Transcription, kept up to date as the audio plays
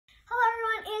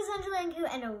Lengu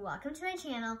and welcome to my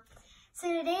channel. So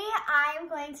today I'm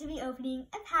going to be opening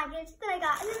a package that I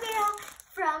got in the mail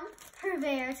from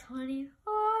Purveyor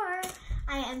 24.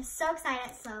 I am so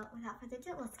excited, so without further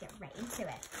ado, let's get right into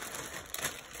it.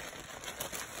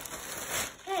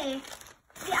 Okay,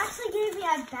 they actually gave me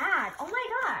a bag. Oh my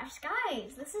gosh,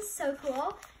 guys, this is so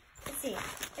cool. Let's see,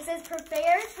 it says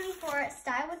Purveyor 24,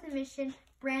 style with a mission,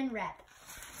 brand rep,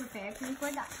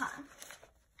 Purveyor24.com.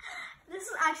 This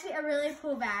is actually a really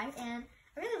cool bag, and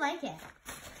I really like it.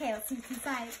 Okay, let's see what's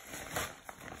inside.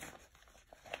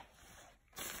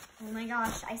 Oh my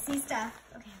gosh, I see stuff.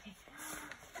 Okay.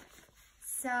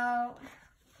 So, I'm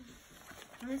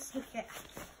gonna take it.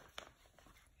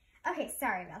 Okay,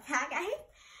 sorry about that, guys.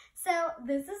 So,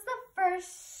 this is the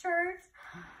first shirt.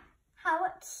 How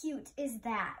cute is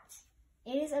that?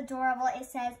 It is adorable. It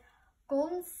says,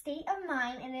 Golden State of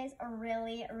Mind, and it is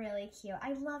really, really cute.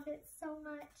 I love it so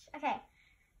much. Okay,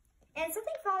 and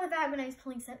something fell out of the bag when I was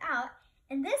pulling stuff out,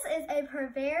 and this is a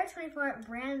Purveyor 24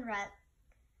 brand rep,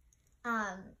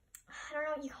 I don't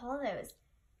know what you call those,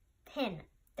 pin.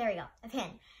 There we go, a pin.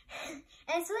 And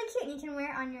it's really cute, and you can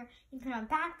wear it on you can put it on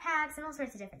backpacks and all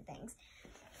sorts of different things.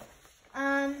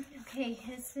 Okay,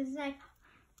 this is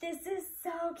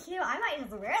so cute. I might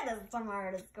just wear this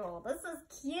somewhere to school. This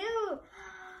is cute.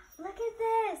 Look at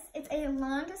this. It's a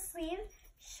long sleeve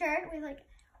shirt with like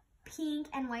pink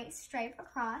and white stripe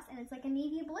across, and it's like a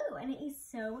navy blue, and it is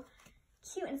so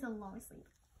cute, and it's a long sleeve.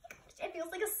 It feels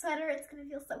like a sweater. It's gonna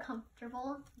feel so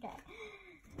comfortable. Okay.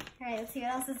 All right, let's see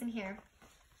what else is in here.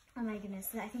 Oh my goodness,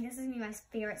 I think this is gonna be my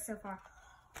favorite so far.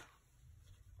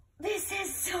 This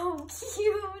is so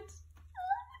cute.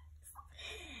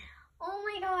 Oh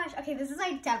my gosh. Okay, this is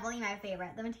like definitely my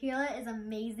favorite. The material is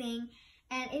amazing.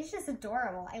 And it's just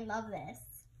adorable. I love this.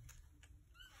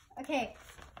 Okay,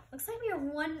 looks like we have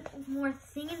one more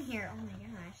thing in here. Oh my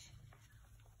gosh.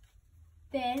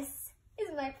 This is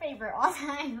my favorite all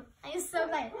time. I'm so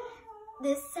glad.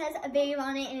 This says a babe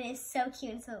on it, and it is so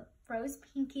cute. It's a rose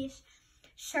pinkish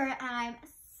shirt, and I'm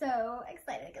so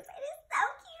excited because it is so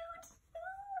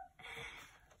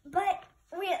cute. But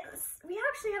we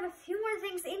actually have a few more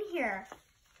things in here.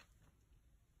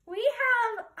 We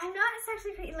have, it's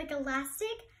actually creating like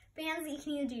elastic bands that you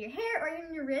can either do your hair or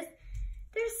even your wrist.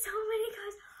 There's so many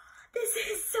colors. This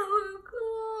is so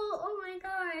cool. Oh my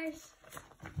gosh.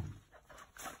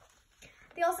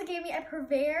 They also gave me a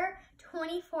Purveyor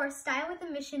 24 style with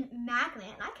a mission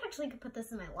magnet. And I actually could put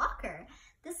this in my locker.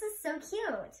 This is so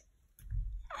cute.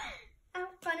 How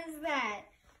fun is that?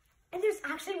 And there's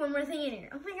actually one more thing in here.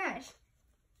 Oh my gosh.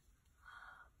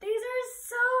 These are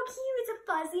so cute. It's a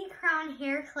fuzzy crown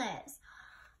hair clips.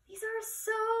 These are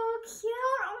so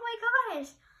cute. Oh my gosh.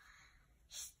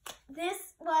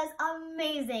 This was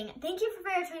amazing. Thank you for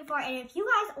Purveyor 24. And if you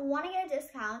guys want to get a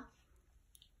discount,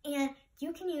 and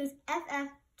you can use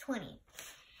FF20.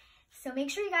 So make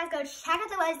sure you guys go check out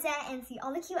the website and see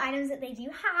all the cute items that they do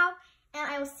have. And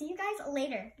I will see you guys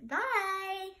later.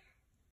 Bye.